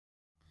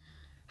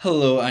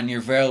Hello, and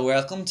you're very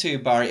welcome to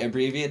Barry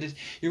Abbreviated,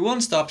 your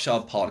one stop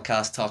shop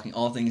podcast talking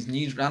all things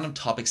news, random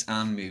topics,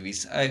 and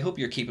movies. I hope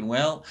you're keeping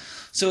well.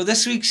 So,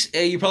 this week's,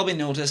 you probably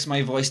noticed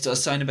my voice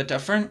does sound a bit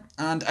different,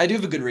 and I do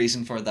have a good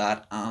reason for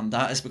that.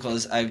 That is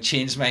because I've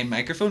changed my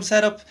microphone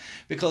setup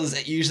because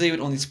it usually would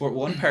only support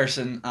one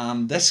person.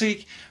 This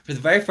week, for the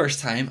very first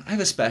time, I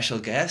have a special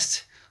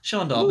guest,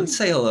 Sean Dobbins.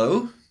 Say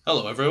hello.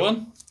 Hello,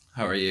 everyone.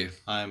 How are you?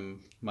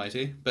 I'm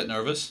mighty, bit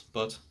nervous,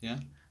 but yeah,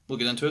 we'll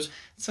get into it.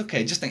 It's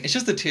okay. Just think, it's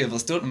just the two of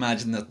us. Don't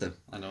imagine that the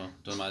I know.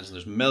 Don't imagine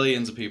there's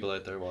millions of people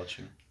out there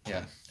watching.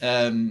 Yeah.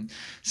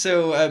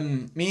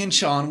 Me and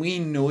Sean, we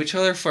know each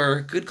other for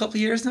a good couple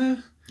of years now.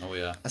 Oh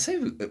yeah. I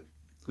say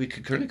we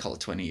could currently call it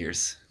 20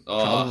 years.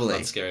 Oh, Probably.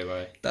 that's scary,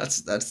 Barry.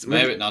 That's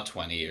Maybe not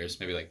 20 years.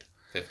 Maybe like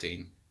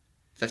 15.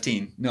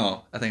 15.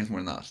 No, I think it's more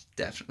than that.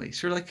 Definitely.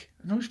 Sure, no,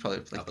 it's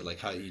probably But like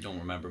how you don't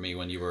remember me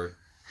when you were.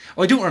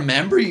 Oh, I don't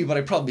remember you, but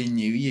I probably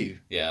knew you.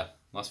 Yeah,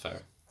 that's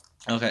fair.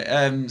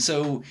 Okay.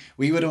 So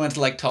we would have went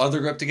to toddler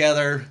group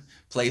together,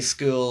 play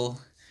school,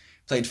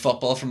 played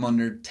football from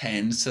under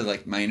 10s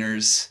to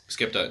minors.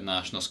 Skipped out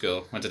national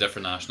school, went to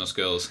different national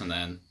schools, and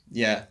then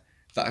Yeah,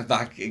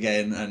 back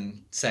again,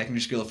 and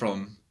secondary school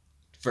from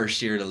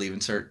first year to leaving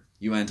cert.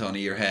 You went on a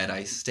year ahead.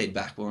 I stayed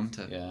back one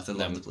to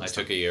then I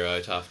took a year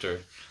out after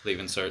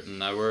leaving cert, and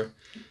now we're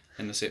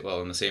in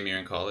the same year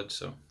in college.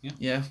 So yeah.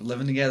 Yeah,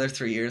 living together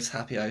 3 years,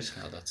 happy out.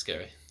 Oh, that's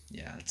scary.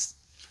 Yeah, it's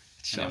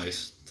shocking.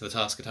 Anyways, to the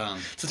task at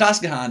hand. So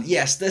task at hand,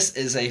 yes, this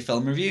is a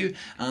film review,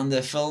 and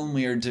the film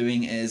we are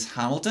doing is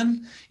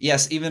Hamilton.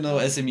 Yes, even though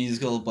it's a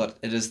musical, but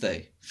it is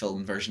the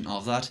film version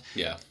of that.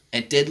 Yeah.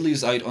 It did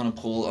lose out on a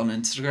poll on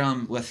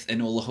Instagram with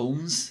Enola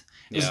Holmes.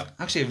 It was Yeah.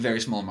 actually a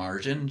very small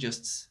margin,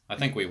 just... I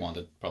think we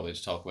wanted probably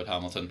to talk about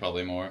Hamilton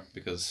probably more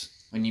because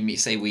When you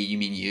say we, you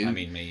mean you? I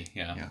mean me,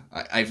 yeah. Yeah,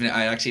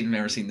 I actually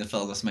never seen the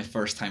film. This is my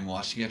first time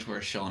watching it,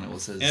 where Sean, it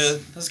was his... Yeah,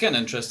 that's getting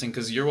interesting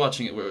because you're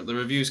watching it where the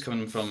reviews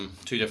coming from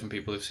two different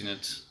people who've seen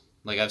it.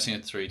 Like I've seen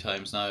it 3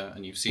 times now,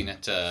 and you've seen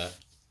it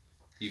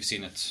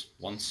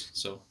once,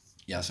 so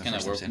Yeah, it's my kind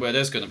first of time seeing it. it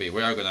is going to be.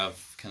 We are going to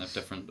have kind of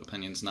different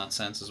opinions in that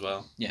sense as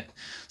well. Yeah.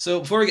 So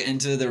before we get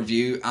into the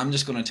review, I'm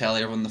just going to tell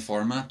everyone the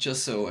format,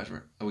 just so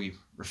a wee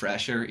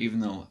refresher,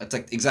 even though it's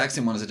like the exact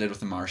same one as I did with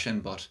The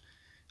Martian, but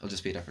it'll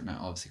just be different now,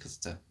 obviously, because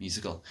it's a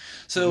musical.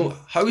 So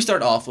how we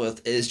start off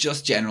with is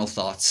just general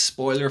thoughts,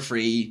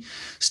 spoiler-free,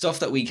 stuff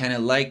that we kind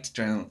of liked,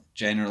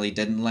 generally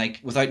didn't like,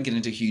 without getting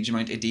into a huge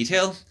amount of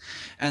detail.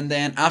 And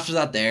then after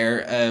that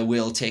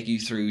we'll take you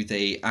through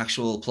the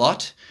actual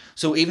plot.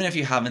 So even if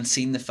you haven't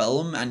seen the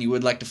film and you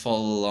would like to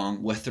follow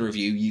along with the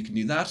review, you can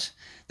do that.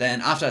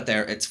 Then after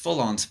that it's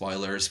full-on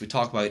spoilers. We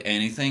talk about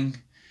anything.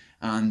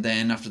 And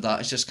then after that,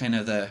 it's just kind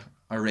of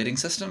our rating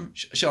system.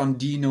 Sean,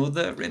 do you know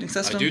the rating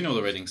system? I do know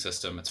the rating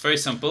system. It's very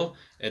simple.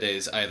 It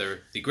is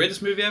either the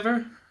greatest movie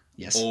ever,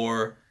 Yes.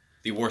 or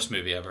the worst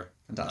movie ever.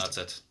 Fantastic.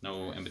 That's it.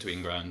 No in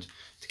between ground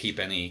to keep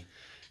any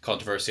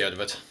controversy out of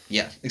it.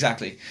 Yeah,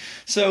 exactly.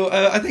 So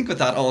I think with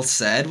that all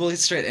said, we'll get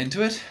straight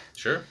into it.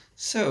 Sure.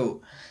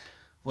 So,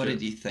 what Sure.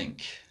 did you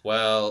think?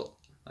 Well,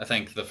 I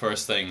think the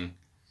first thing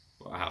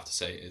I have to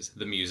say is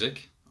the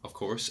music, of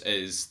course,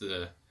 is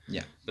the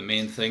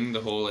main thing.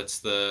 It's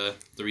the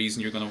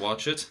reason you're going to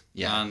watch it.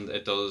 Yeah. And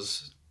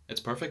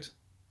it's perfect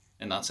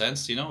in that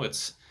sense,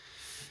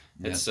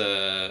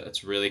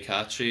 It's really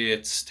catchy.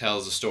 It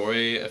tells a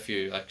story. If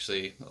you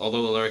actually,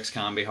 although the lyrics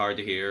can be hard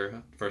to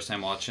hear first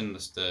time watching,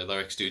 the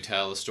lyrics do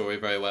tell the story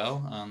very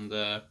well. And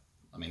the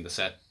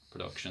set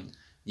production.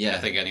 Yeah. I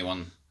think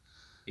anyone,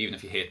 even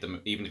if you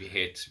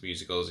hate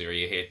musicals or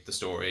you hate the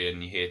story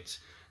and you hate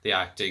the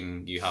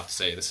acting, you have to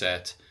say the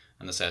set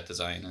and the set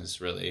design is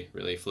really,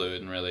 really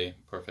fluid and really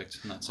perfect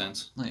in that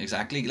sense.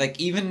 Exactly.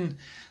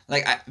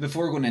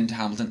 Before going into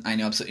Hamilton, I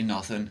knew absolutely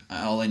nothing.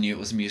 All I knew it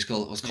was a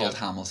musical. It was called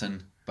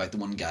Hamilton, about the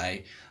one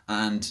guy,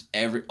 and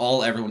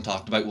everyone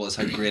talked about was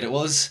how great it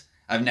was.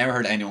 I've never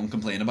heard anyone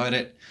complain about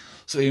it.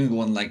 So even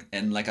going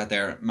at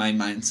there, my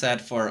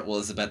mindset for it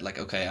was a bit like,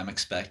 okay, I'm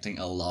expecting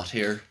a lot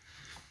here.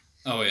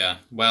 Oh yeah.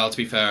 Well, to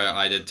be fair,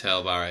 I did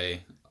tell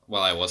Barry.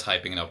 Well, I was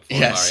hyping it up for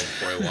Yes.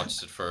 Barry before I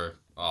watched it for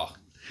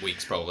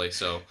weeks probably.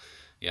 So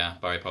yeah,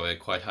 Barry probably had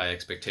quite high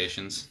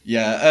expectations.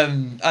 Yeah,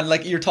 and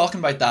you're talking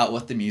about that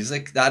with the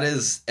music, it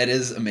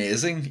is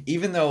amazing.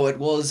 Even though it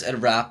was a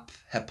rap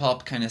hip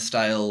hop kind of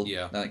style,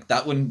 Yeah.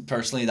 that wouldn't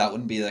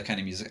be the kind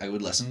of music I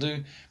would listen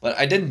to. But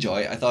I did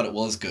enjoy it. I thought it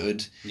was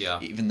good. Yeah.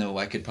 Even though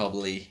I could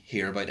probably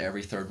hear about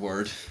every third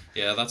word.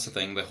 Yeah, that's the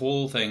thing. The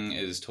whole thing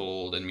is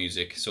told in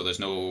music, so there's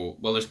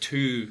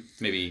 2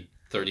 maybe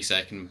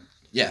 30-second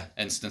Yeah.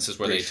 instances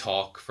where Brief. they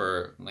talk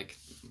for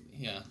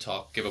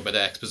give a bit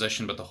of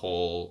exposition, but the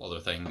whole other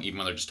thing, even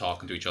when they're just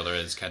talking to each other,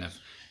 is kind of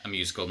a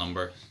musical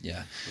number.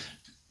 Yeah.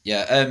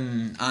 Yeah,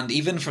 and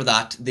even for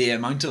that, the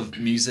amount of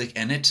music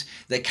in it,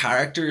 the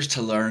characters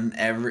to learn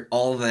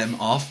all of them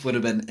off would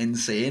have been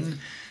insane.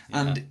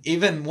 And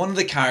even one of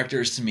the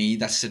characters to me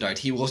that stood out,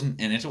 he wasn't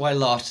in it a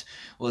lot,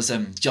 was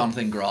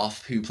Jonathan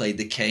Groff, who played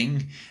the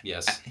king.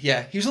 Yes.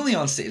 Yeah, he was only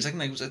on stage,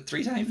 like was it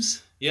 3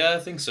 times? Yeah, I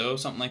think so,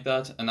 something like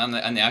that. And then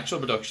the actual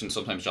production,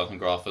 sometimes Jonathan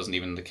Groff isn't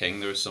even the king.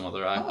 There's some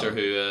other actor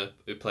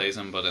who plays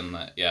him, but in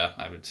the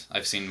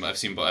I've seen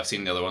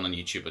the other one on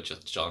YouTube, but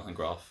just Jonathan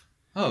Groff.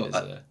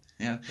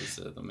 Is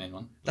the main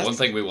one. One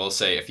thing we will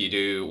say, if you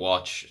do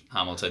watch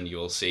Hamilton, you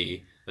will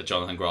see that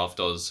Jonathan Groff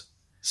does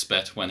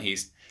spit when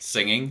he's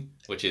singing,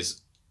 which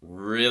is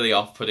really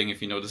off-putting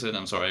if you notice it.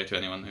 I'm sorry to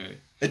anyone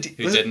who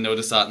didn't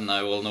notice that, and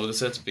I will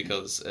notice it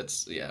because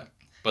it's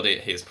but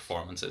his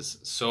performance is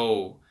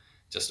so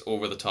just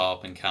over the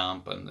top and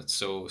camp, and it's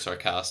so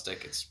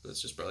sarcastic. It's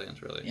just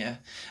brilliant, really. Yeah,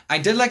 I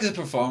did like his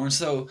performance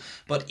though,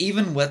 but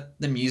even with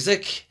the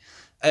music,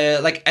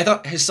 like I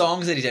thought his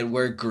songs that he did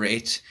were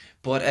great.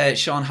 But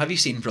Sean, have you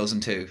seen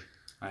Frozen 2?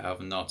 I have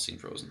not seen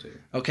Frozen 2.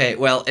 Okay,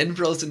 well, in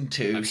Frozen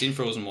 2... I've seen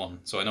Frozen 1,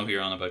 so I know who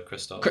you're on about,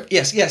 Kristoff.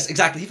 Yes,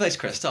 exactly. He plays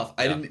Kristoff.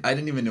 I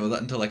didn't even know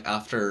that until like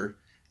after...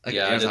 I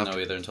didn't know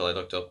either until I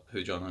looked up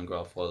who Jonathan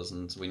Groff was,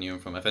 and we knew him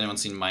from... If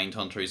anyone's seen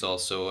Mindhunter, he's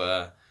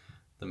also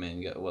the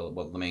main guy.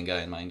 The main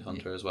guy in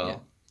Mindhunter as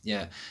well.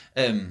 Yeah.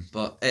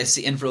 But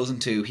see, in Frozen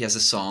 2, he has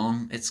a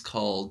song. It's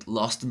called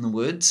Lost in the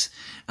Woods,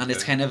 and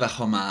it's kind of a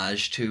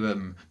homage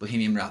to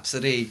Bohemian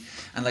Rhapsody,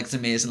 and like it's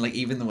amazing, like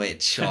even the way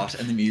it's shot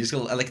in the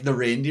musical, and, like the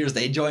reindeers,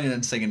 they join in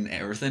and singing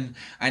everything,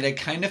 and I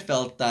kind of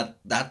felt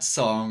that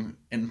song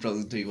in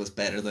Frozen 2 was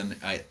better than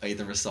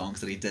either of the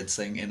songs that he did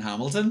sing in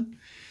Hamilton.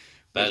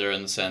 Better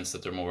in the sense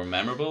that they're more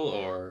memorable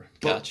or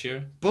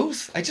catchier?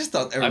 Both. I just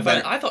thought they were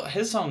better. I thought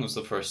his song was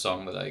the first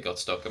song that I got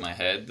stuck in my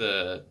head.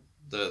 The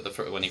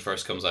when he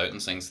first comes out and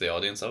sings to the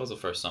audience, that was the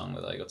first song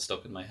that I got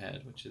stuck in my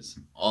head, which is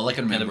all I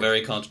can remember. Kind of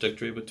very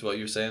contradictory to what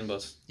you're saying,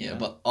 but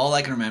but all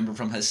I can remember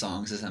from his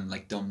songs is him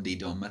like Dum Dee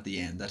Dum at the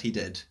end that he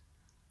did.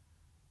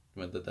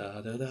 With the da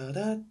da da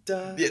da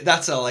da. Yeah,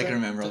 that's all I can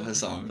remember of his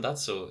song. But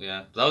that's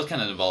that was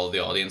kind of involved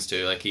the audience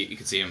too. Like you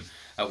could see him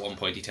at one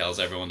point. He tells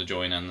everyone to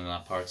join in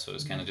that part, so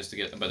it's kind of just to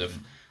get a bit of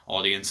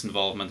audience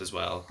involvement as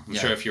well. I'm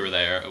sure if you were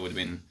there, it would have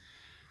been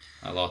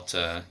a lot.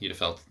 You'd have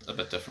felt a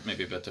bit different,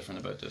 maybe a bit different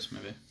about this,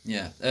 maybe.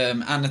 Yeah,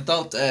 and I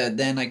thought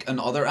then like and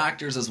other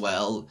actors as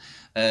well.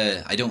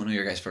 I don't know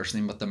your guy's first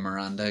name, but the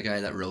Miranda guy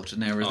that wrote it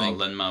and everything.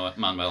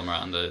 Lin-Manuel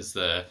Miranda is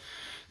the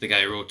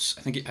guy who wrote.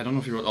 I don't know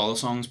if he wrote all the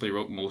songs, but he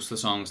wrote most of the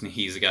songs, and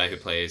he's the guy who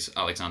plays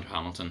Alexander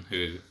Hamilton,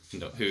 who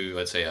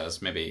I'd say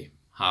has maybe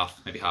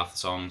half the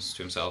songs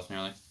to himself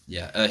nearly.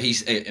 Yeah,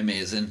 he's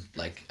amazing.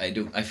 Like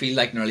I feel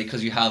like nearly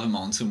because you have him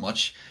on so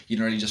much, you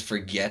nearly just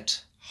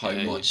forget how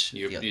much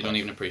you don't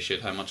even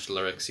appreciate how much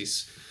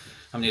lyrics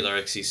how many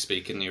lyrics he's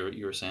speaking.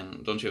 You were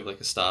saying, don't you have like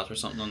a stat or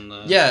something on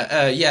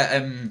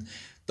the?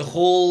 The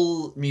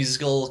whole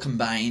musical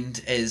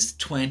combined is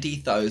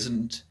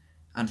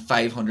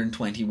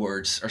 20,520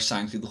 words are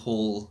sang through the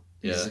whole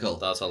musical.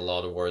 That's a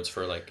lot of words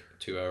for like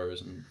 2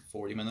 hours and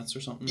 40 minutes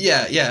or something.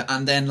 Yeah,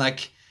 and then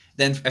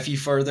if you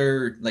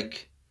further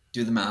like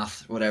do the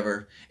math or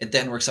whatever, it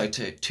then works out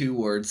to 2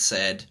 words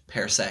said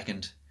per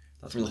second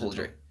for the whole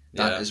day.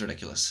 That is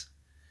ridiculous.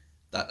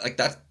 I think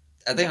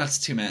that's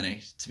too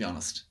many, to be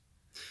honest.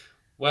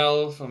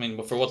 Well, I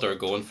mean, for what they're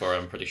going for,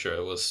 I'm pretty sure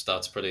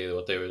that's pretty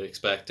what they were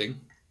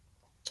expecting.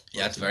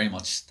 Yeah, it's very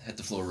much hit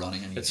the floor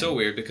running. It's so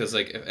weird because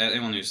like if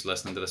anyone who's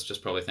listening to this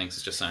just probably thinks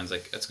it just sounds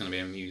like it's going to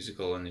be a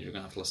musical and you're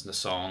going to have to listen to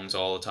songs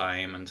all the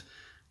time, and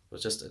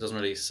it doesn't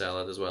really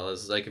sell it as well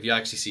as like if you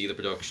actually see the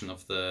production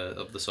of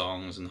the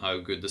songs and how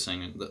good the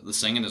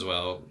singing as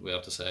well. We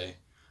have to say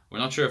we're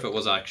not sure if it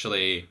was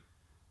actually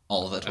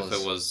all of it if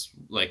it was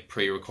like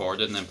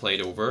pre-recorded and then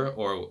played over,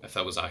 or if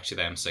it was actually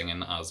them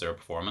singing as they're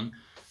performing.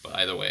 But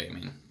either way, I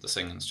mean, the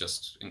singing's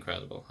just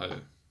incredible. How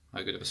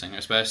good of a singer,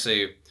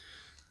 especially.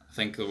 I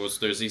think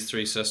there's these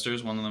 3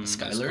 sisters. One of them is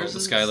called the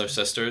Schuyler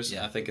sisters.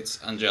 Yeah. I think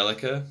it's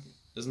Angelica,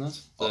 isn't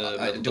it?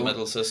 The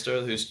middle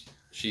sister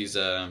she's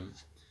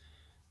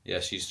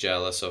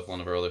jealous of one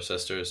of her other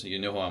sisters. You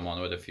know who I'm on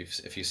with if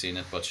you've seen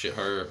it, but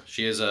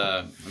she is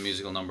a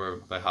musical number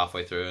about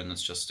halfway through, and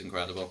it's just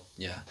incredible.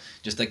 Yeah,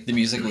 just like the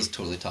music was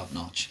totally top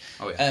notch.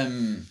 Oh yeah.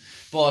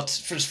 But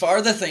for as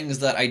far the things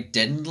that I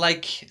didn't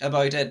like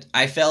about it,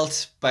 I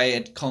felt by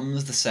it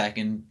comes the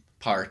second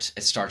part,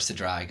 it starts to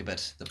drag a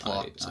bit. The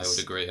plot. I would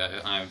agree.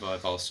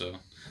 I've also.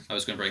 I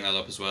was going to bring that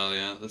up as well.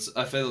 Yeah,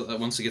 I feel that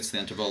once it gets to the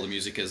interval, the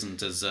music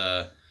isn't as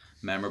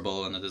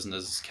memorable and it isn't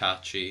as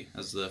catchy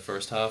as the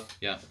first half.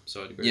 Yeah,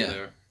 so I'd agree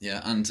there.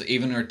 Yeah, and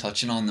even when we're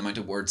touching on the amount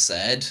of words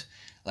said,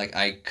 like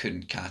I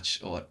couldn't catch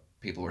what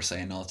people were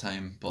saying all the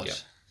time,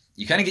 but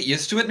you kind of get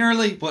used to it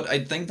nearly. But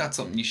I think that's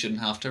something you shouldn't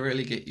have to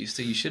really get used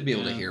to. You should be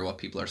able to hear what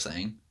people are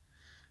saying.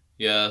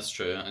 Yeah, that's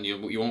true, and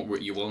you won't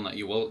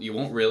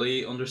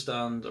really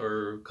understand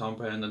or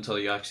comprehend until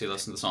you actually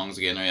listen to the songs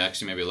again, or you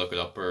actually maybe look it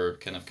up or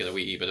kind of get a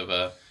wee bit of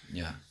bit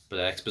of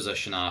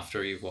exposition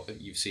after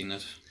you've seen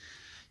it.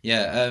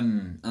 Yeah,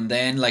 and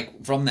then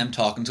like from them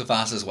talking so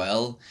fast as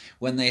well,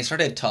 when they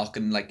started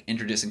talking like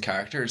introducing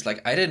characters,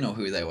 like I didn't know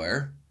who they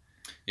were.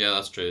 Yeah,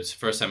 that's true. It's the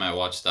first time I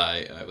watched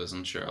that, I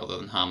wasn't sure. Other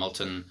than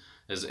Hamilton,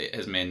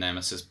 his main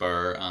nemesis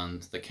Burr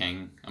and the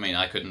King. I mean,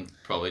 I couldn't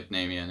probably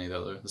name you any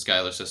of the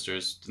Schuyler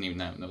sisters. Didn't even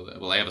know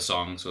that. Well, they have a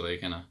song, so they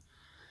kind of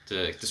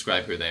to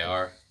describe who they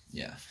are.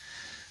 Yeah.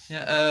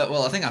 Yeah.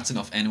 Well, I think that's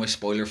enough. Anyway,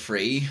 spoiler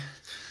free.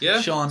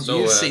 Yeah. Sean, so,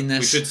 you've seen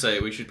this.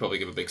 We should probably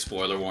give a big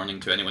spoiler warning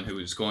to anyone who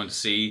is going to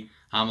see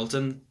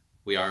Hamilton.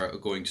 We are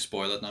going to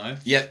spoil it now.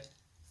 Yep.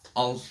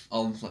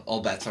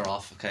 All bets are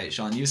off. Okay,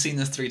 Sean, you've seen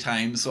this 3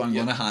 times, so I'm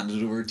going to hand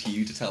it over to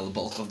you to tell the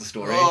bulk of the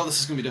story. Oh, this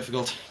is going to be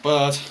difficult,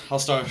 but I'll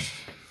start.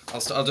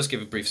 I'll just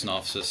give a brief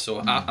synopsis.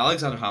 So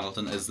Alexander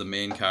Hamilton is the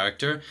main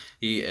character.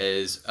 He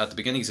is, at the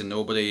beginning, he's a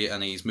nobody,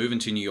 and he's moving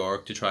to New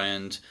York to try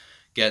and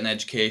get an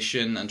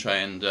education and try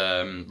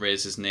and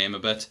raise his name a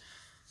bit.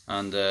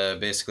 And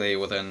basically,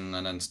 within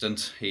an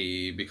instant,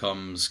 he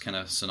becomes kind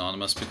of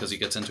synonymous because he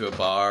gets into a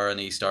bar and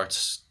he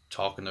starts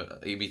talking.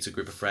 He meets a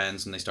group of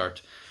friends and they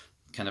start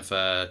kind of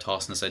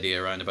tossing this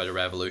idea around about a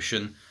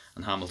revolution.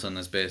 And Hamilton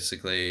is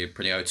basically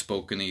pretty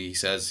outspoken. He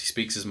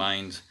speaks his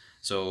mind.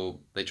 So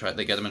they get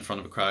him in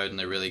front of a crowd and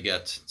they really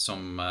get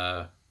some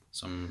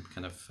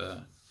kind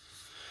of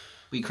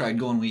we crowd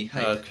going, we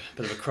hype.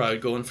 Bit of a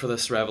crowd going for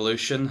this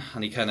revolution,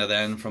 and he kind of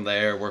then from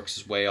there works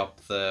his way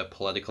up the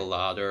political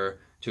ladder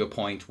to a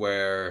point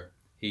where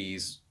he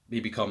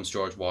becomes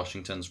George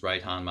Washington's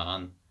right hand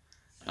man,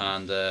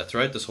 and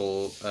throughout this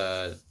whole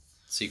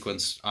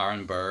sequence,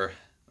 Aaron Burr,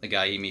 the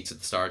guy he meets at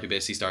the start, who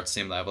basically starts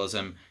the same level as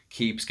him,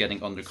 keeps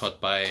getting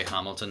undercut by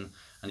Hamilton,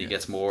 and he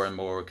gets more and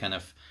more kind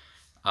of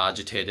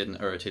agitated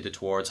and irritated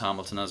towards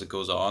Hamilton as it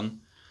goes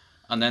on.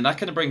 And then that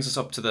kind of brings us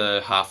up to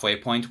the halfway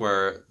point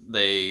where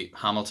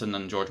Hamilton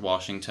and George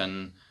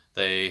Washington,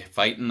 they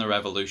fight in the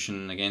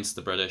revolution against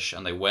the British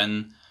and they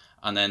win.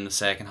 And then the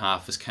second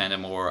half is kind of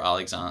more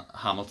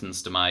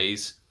Hamilton's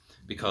demise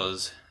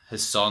because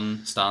his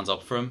son stands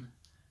up for him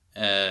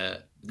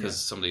because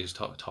somebody was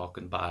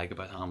talking bag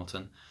about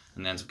Hamilton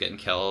and ends up getting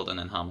killed, and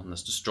then Hamilton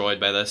is destroyed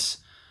by this.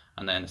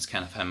 And then it's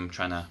kind of him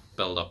trying to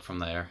build up from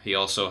there. He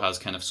also has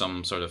kind of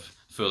some sort of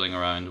fooling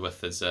around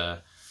with his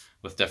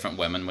with different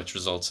women, which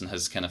results in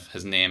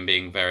his name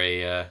being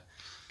very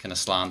kind of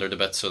slandered a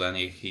bit. So then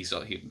he's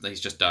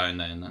just down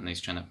then, and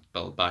he's trying to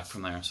build back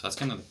from there. So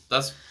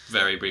that's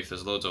very brief.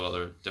 There's loads of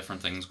other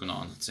different things going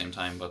on at the same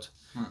time, but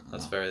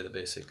that's very the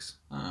basics.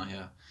 Oh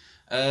yeah.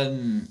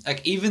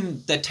 Like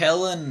even the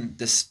telling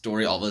the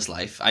story of his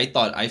life, I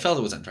felt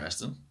it was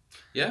interesting.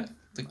 Yeah.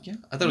 Like, yeah,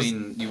 I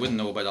mean, you wouldn't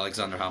know about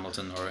Alexander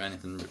Hamilton or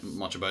anything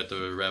much about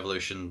the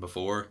revolution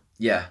before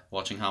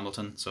watching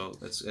Hamilton, so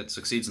it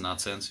succeeds in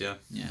that sense, yeah.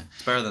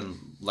 It's better than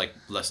like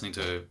listening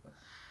to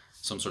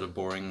some sort of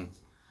boring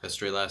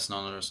history lesson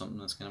on it or something.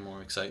 That's kind of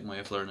more exciting way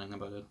of learning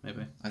about it,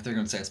 maybe. I think I'm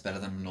going to say it's better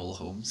than Noel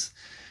Holmes.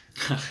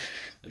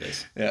 It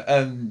is.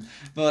 Yeah.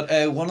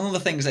 But one of the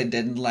things I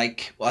didn't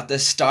like, at the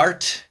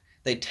start,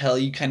 they tell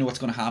you kind of what's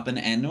going to happen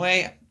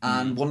anyway,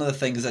 and one of the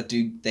things that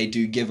they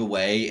do give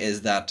away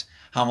is that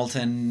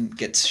Hamilton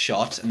gets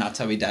shot, and that's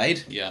how he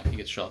died. Yeah, he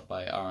gets shot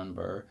by Aaron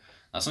Burr.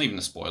 That's not even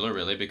a spoiler,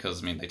 really,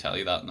 because, I mean, they tell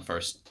you that in the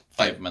first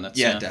 5 minutes.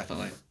 Yeah,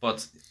 definitely.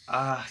 But,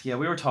 we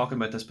were talking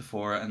about this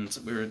before, and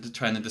we were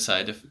trying to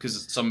decide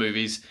because some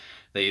movies,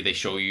 they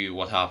show you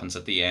what happens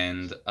at the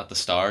end, at the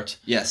start.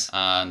 Yes.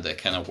 And it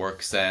kind of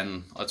works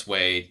then. It's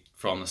way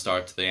from the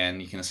start to the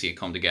end, you kind of see it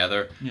come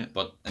together. Yeah.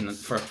 But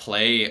for a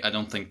play, I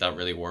don't think that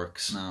really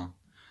works. No.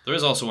 There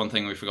is also one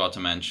thing we forgot to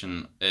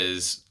mention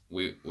is...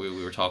 We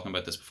were talking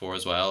about this before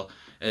as well,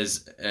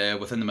 is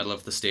within the middle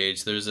of the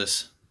stage there's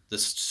this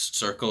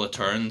circle, it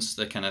turns,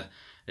 that kind of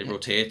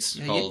rotates,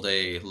 called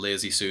a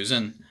Lazy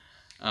Susan,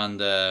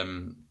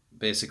 and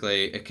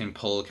basically it can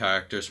pull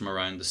characters from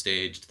around the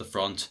stage to the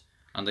front,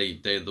 and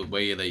the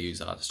way they use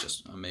that is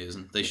just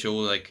amazing. They show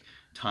like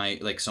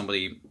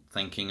somebody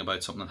thinking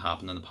about something that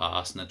happened in the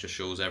past, and it just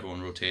shows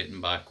everyone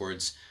rotating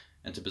backwards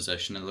into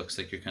position. It looks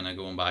like you're kind of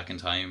going back in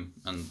time,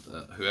 and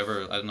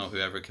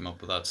whoever came up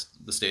with that,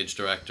 the stage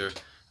director,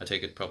 I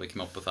take it probably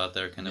came up with that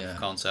there kind of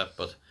concept,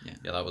 but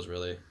that was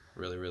really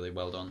really really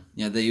well done.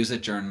 Yeah, they use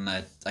it during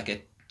like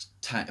a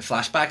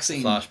flashback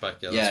scene.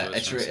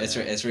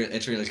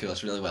 It's really cool.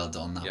 It's really well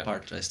done. That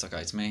part really stuck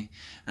out to me.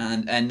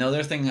 And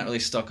another thing that really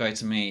stuck out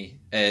to me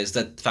is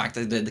the fact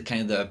that the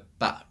kind of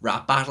the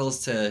rap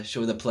battles to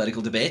show the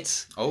political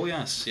debates. Oh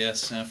yes,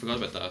 I forgot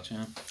about that.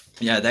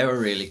 Yeah, they were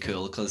really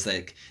cool because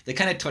they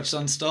kind of touched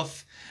on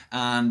stuff,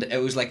 and it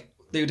was like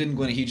they didn't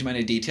go into a huge amount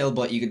of detail,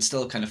 but you could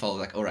still kind of follow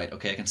like, all right,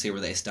 okay, I can see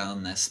where they stand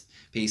on this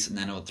piece, and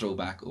then it would throw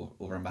back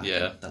over and back.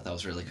 Yeah, that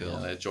was really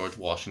cool. Yeah, George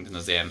Washington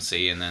as the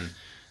MC, and then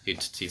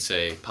he'd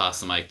say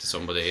pass the mic to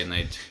somebody, and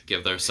they'd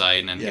give their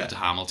side, and then give it to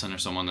Hamilton or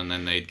someone, and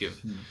then they'd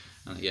give.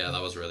 And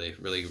that was really,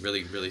 really,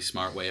 really, really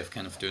smart way of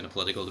kind of doing a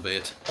political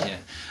debate. Yeah,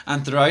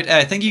 and throughout,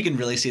 I think you can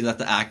really see that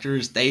the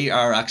actors, they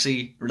are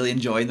actually really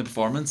enjoying the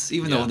performance,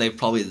 even though they've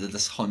probably did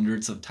this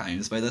hundreds of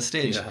times by this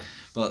stage. Yeah.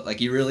 But like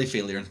you really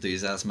feel their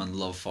enthusiasm and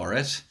love for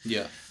it.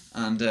 Yeah.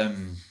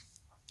 And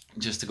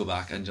just to go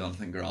back on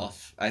Jonathan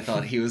Groff, I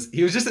thought he was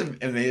just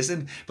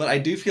amazing. But I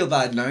do feel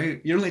bad now.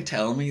 You're only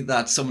telling me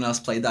that someone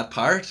else played that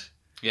part.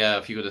 Yeah,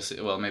 if you go to see,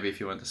 maybe if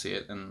you went to see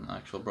it in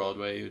actual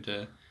Broadway,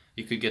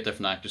 you could get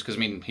different actors, because I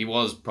mean he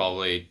was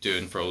probably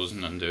doing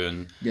Frozen and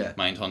doing Yeah.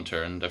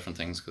 Mindhunter and different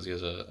things, because he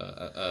was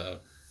a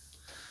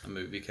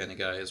movie kind of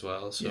guy as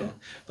well. So Yeah.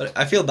 But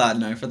I feel bad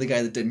now for the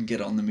guy that didn't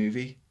get on the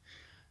movie.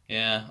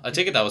 yeah, I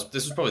take it this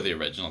was probably the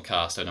original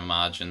cast, I'd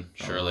imagine.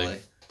 Surely.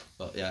 Probably.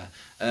 But yeah,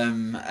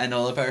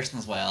 another person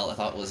as well I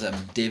thought was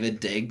David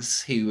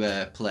Diggs, who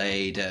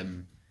played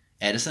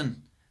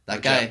Edison.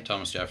 That guy.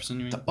 Thomas Jefferson,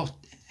 you mean?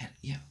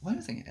 Yeah. Why do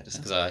I think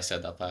Edison? Because I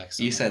said that by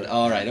accident. You said,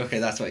 all right, okay,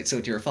 that's right. So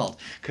it's your fault.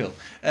 Cool.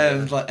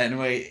 But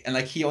anyway, and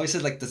like he always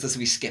said like this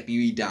wee skippy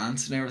wee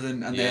dance and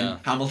everything, and then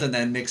Hamilton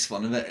then makes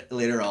fun of it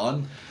later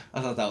on.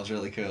 I thought that was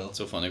really cool. It's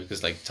so funny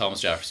because like Thomas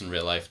Jefferson in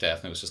real life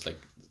definitely was just like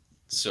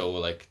so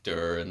like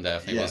and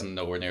definitely wasn't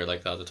nowhere near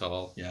like that at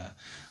all. Yeah.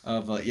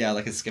 But yeah,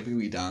 like a skippy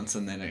wee dance,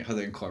 and then how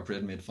they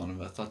incorporated made fun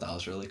of it. I thought that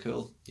was really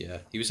cool. Yeah,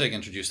 he was like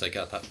introduced like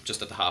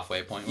just at the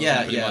halfway point.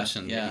 Pretty much,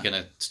 and he kind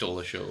of stole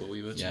the show a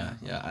wee bit.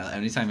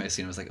 Anytime I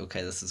seen it, I was like,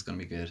 okay, this is gonna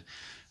be good.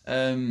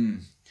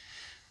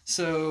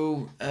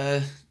 So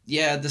the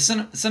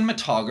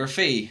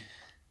cinematography,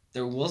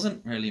 there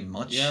wasn't really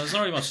much. Yeah, there's not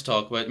really much to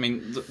talk about. I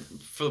mean,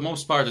 for the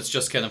most part, it's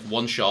just kind of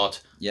one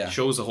shot. Yeah.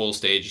 Shows the whole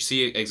stage. You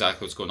see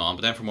exactly what's going on.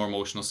 But then for more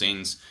emotional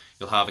scenes,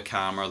 you'll have a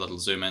camera that'll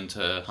zoom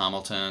into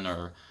Hamilton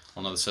or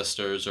one of the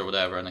sisters or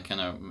whatever, and it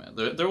kind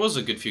of there was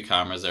a good few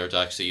cameras there to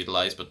actually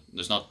utilize, but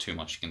there's not too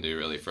much you can do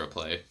really for a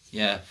play.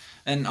 Yeah,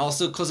 and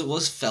also because it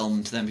was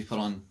filmed to then be put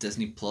on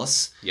Disney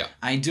Plus. Yeah.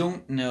 I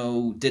don't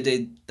know. Did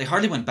they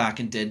hardly went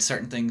back and did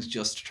certain things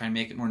just to try and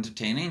make it more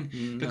entertaining?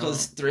 No.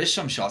 Because there is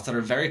some shots that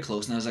are very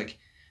close, and I was like,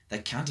 they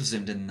can't have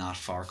zoomed in that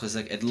far because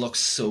like it looks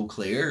so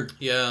clear.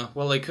 Yeah,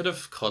 well, they could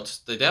have cut.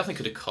 They definitely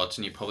could have cut,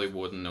 and you probably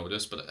wouldn't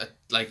notice. But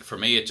like for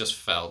me, it just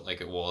felt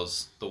like it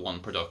was the one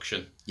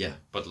production. Yeah.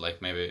 But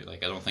like maybe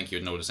like I don't think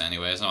you'd notice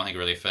anyways. I don't think it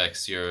really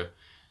affects your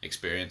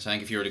experience. I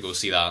think if you were to go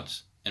see that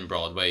in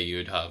Broadway,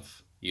 you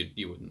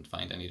wouldn't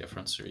find any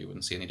difference, or you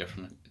wouldn't see any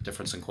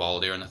difference in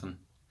quality or anything.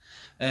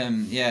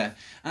 Yeah,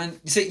 and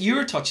you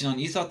were touching on,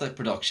 you thought that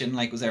production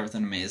like was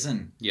everything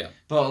amazing. Yeah.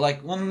 But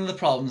like one of the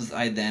problems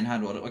I then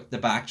had was like the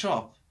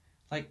backdrop.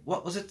 Like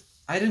what was it?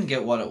 I didn't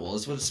get what it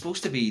was. Was it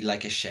supposed to be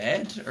like a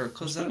shed or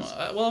because it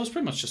was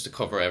pretty much just to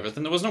cover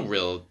everything. There was no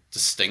real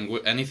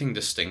anything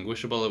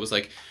distinguishable. It was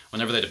like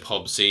whenever they had a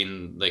pub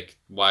scene, like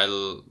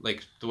while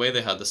like the way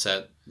they had the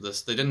set,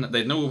 they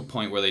had no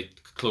point where they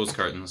closed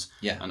curtains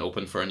and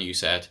opened for a new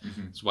set.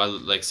 Mm-hmm.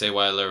 So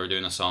while they were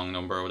doing a song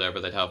number or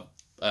whatever, they'd have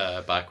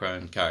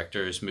background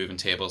characters moving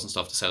tables and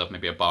stuff to set up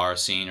maybe a bar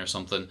scene or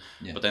something.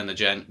 Yeah. But then the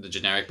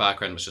generic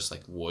background was just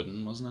like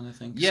wooden, wasn't it? I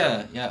think.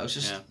 Yeah, it was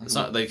just. Yeah. It's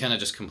not. They kind of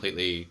just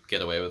completely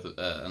get away with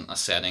a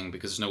setting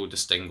because there's no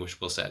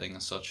distinguishable setting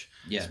as such.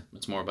 Yeah.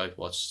 It's more about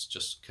what's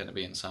just kind of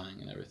being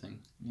sang and everything.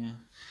 Yeah.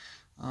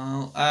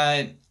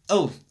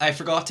 I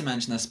forgot to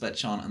mention this bit,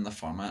 Sean, in the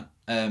format.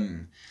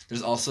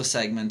 There's also a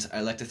segment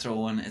I like to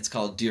throw in. It's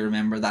called "Do You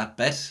Remember That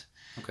Bit?"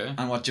 Okay.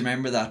 And what do you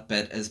remember that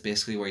bit is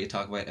basically where you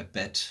talk about a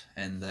bit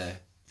in the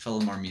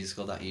film or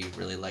musical that you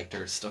really liked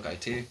or stuck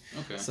out to.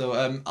 Okay.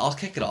 So I'll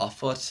kick it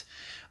off, but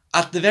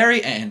at the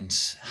very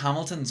end,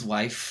 Hamilton's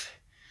wife,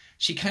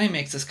 she kind of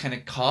makes this kind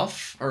of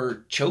cough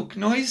or choke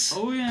noise.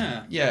 Oh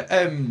yeah.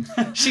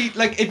 Yeah. She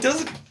like it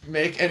doesn't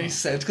make any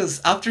sense because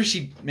after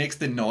she makes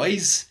the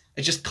noise,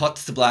 it just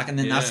cuts to black and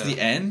then that's the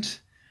end.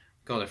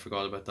 God, I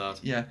forgot about that.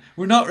 Yeah,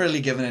 we're not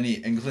really given any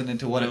inkling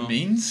into what it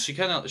means. She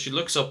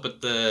looks up at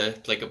the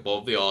like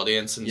above the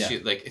audience and she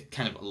like it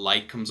kind of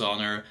light comes on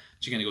her.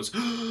 She kind of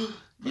goes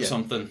or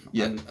something.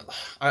 Yeah. And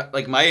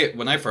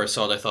when I first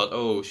saw it, I thought,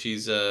 oh,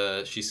 she's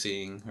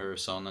seeing her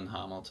son in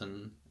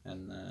Hamilton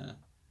and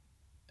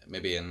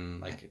maybe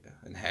in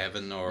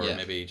heaven or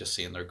maybe just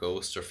seeing their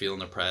ghosts or feeling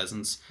their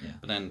presence. Yeah.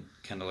 But then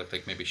kind of looked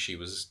like maybe she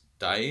was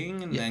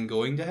dying and then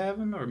going to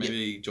heaven or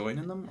maybe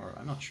joining them, or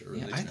I'm not sure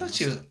really. I thought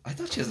she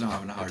was not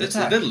having a heart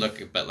attack. It did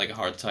look a bit like a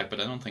heart attack, but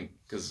I don't think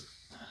because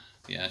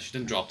she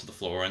didn't drop to the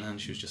floor and then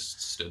she was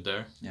just stood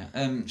there. Yeah.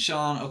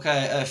 Sean,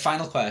 okay,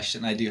 final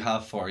question I do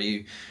have for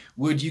you.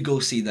 Would you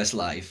go see this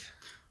live?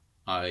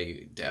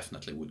 I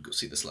definitely would go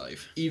see this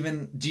live.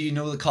 Even, do you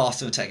know the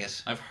cost of a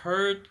ticket? I've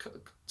heard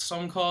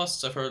some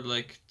costs. I've heard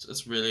like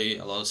it's really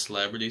a lot of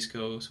celebrities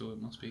go, so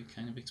it must be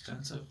kind of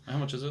expensive. How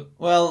much is it?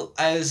 Well,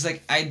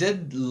 I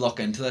did look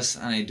into this,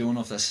 and I don't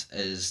know if this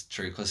is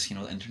true because the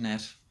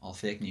internet, all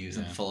fake news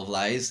and full of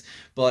lies.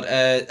 But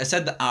I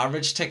said the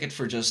average ticket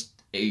for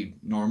just a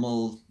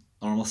normal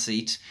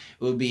seat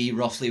would be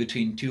roughly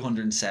between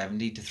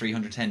 $270 to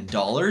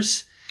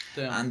 $310.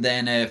 Yeah. And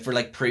then for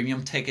like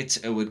premium tickets,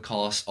 it would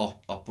cost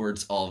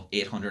upwards of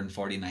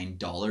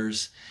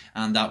 $849,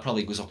 and that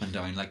probably goes up and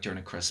down like during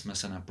a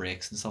Christmas and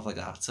breaks and stuff like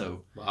that.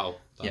 So wow,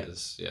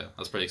 that's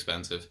pretty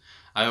expensive.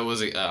 I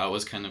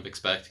was kind of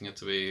expecting it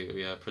to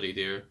be pretty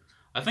dear.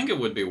 I think it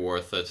would be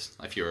worth it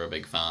if you were a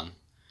big fan.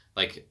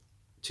 Like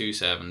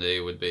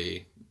 $270 would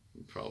be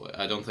probably.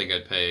 I don't think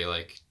I'd pay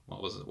like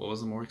what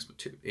was the more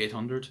expensive?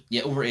 $800.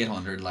 Yeah, over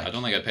 $800. Like I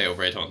don't think I'd pay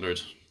over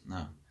 $800.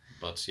 No.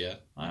 But yeah.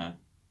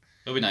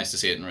 It'll be nice to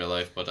see it in real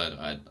life, but I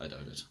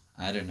doubt it.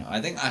 I don't know. I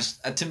think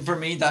for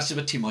me that's a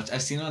bit too much.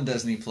 I've seen it on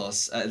Disney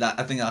Plus.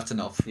 I think that's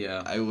enough.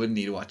 Yeah. I wouldn't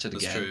need to watch it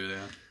That's again. true,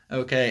 yeah.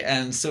 Okay,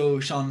 and so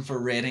Sean, for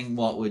rating,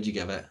 what would you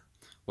give it?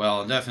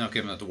 Well, I'm definitely not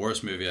giving it the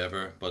worst movie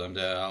ever, but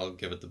I'll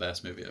give it the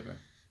best movie ever.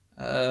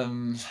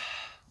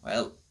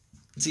 Well,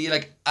 see,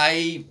 like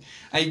I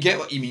get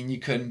what you mean. You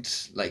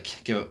couldn't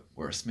like give it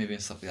worse, maybe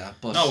and stuff like that.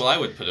 But No, well, I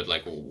would put it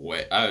like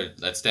way.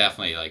 That's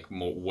definitely like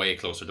way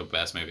closer to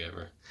best movie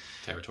ever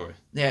territory.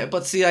 yeah,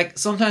 but see, like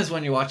sometimes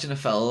when you're watching a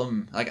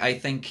film, like I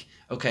think,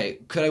 okay,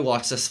 could I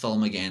watch this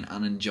film again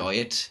and enjoy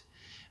it?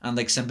 And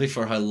like simply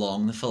for how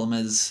long the film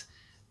is,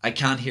 I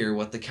can't hear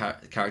what the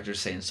character's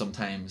saying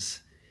sometimes.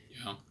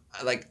 Yeah.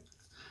 Like,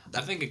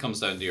 I think it comes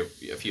down to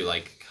if you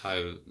like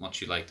how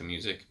much you like the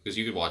music, because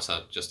you could watch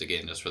that just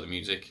for the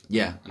music.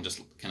 yeah. And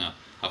just kind of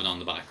have it on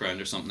the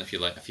background or something if you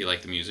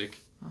like the music.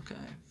 Okay.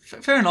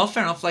 Fair enough.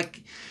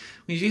 Like,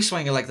 when you do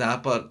swing it like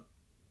that, but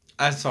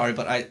I'm sorry,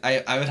 but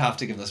I would have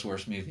to give this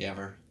worst movie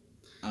ever.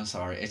 I'm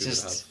sorry. It's You would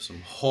just. have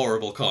some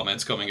horrible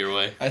comments coming your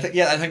way. I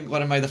think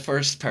what am I the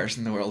first person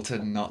in the world to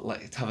not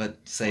like to have it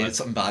say What?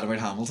 something bad about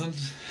Hamilton?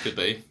 Could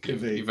be.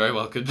 Could be. You very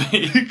well could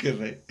be. Could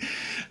be.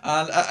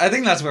 And I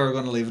think that's where we're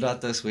going to leave it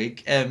at this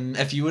week.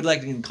 If you would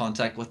like to get in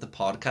contact with the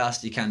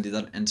podcast, you can do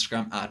that on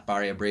Instagram at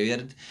Barry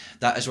Abbreviated.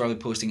 That is where I'll be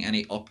posting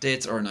any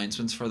updates or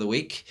announcements for the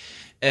week.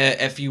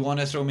 If you want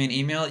to throw me an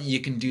email, you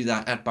can do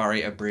that at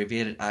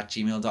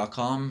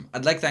barryabbreviated@gmail.com.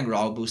 I'd like to thank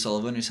Rob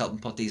O'Sullivan, who's helping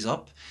put these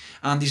up.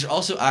 And these are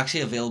also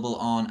actually available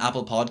on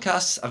Apple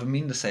Podcasts. I've been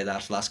meaning to say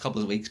that for the last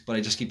couple of weeks, but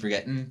I just keep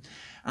forgetting.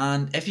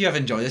 And if you have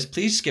enjoyed this,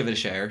 please just give it a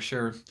share.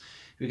 Sure,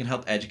 we can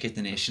help educate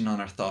the nation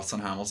on our thoughts on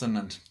Hamilton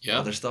and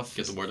other stuff.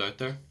 Get the word out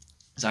there.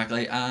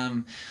 Exactly.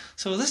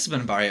 So this has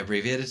been Barry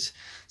Abbreviated.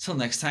 Till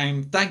next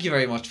time, thank you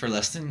very much for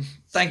listening.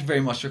 Thank you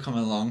very much for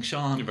coming along,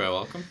 Sean. You're very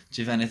welcome.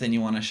 Do you have anything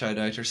you want to shout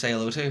out or say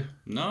hello to?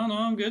 No,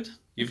 I'm good.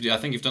 I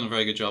think you've done a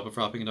very good job of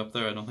wrapping it up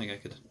there. I don't think I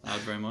could add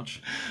very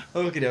much.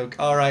 Okie doke.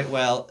 All right.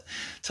 Well,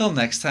 till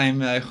next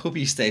time. I hope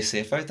you stay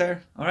safe out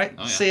there. All right.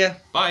 Oh, yeah. See ya.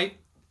 Bye.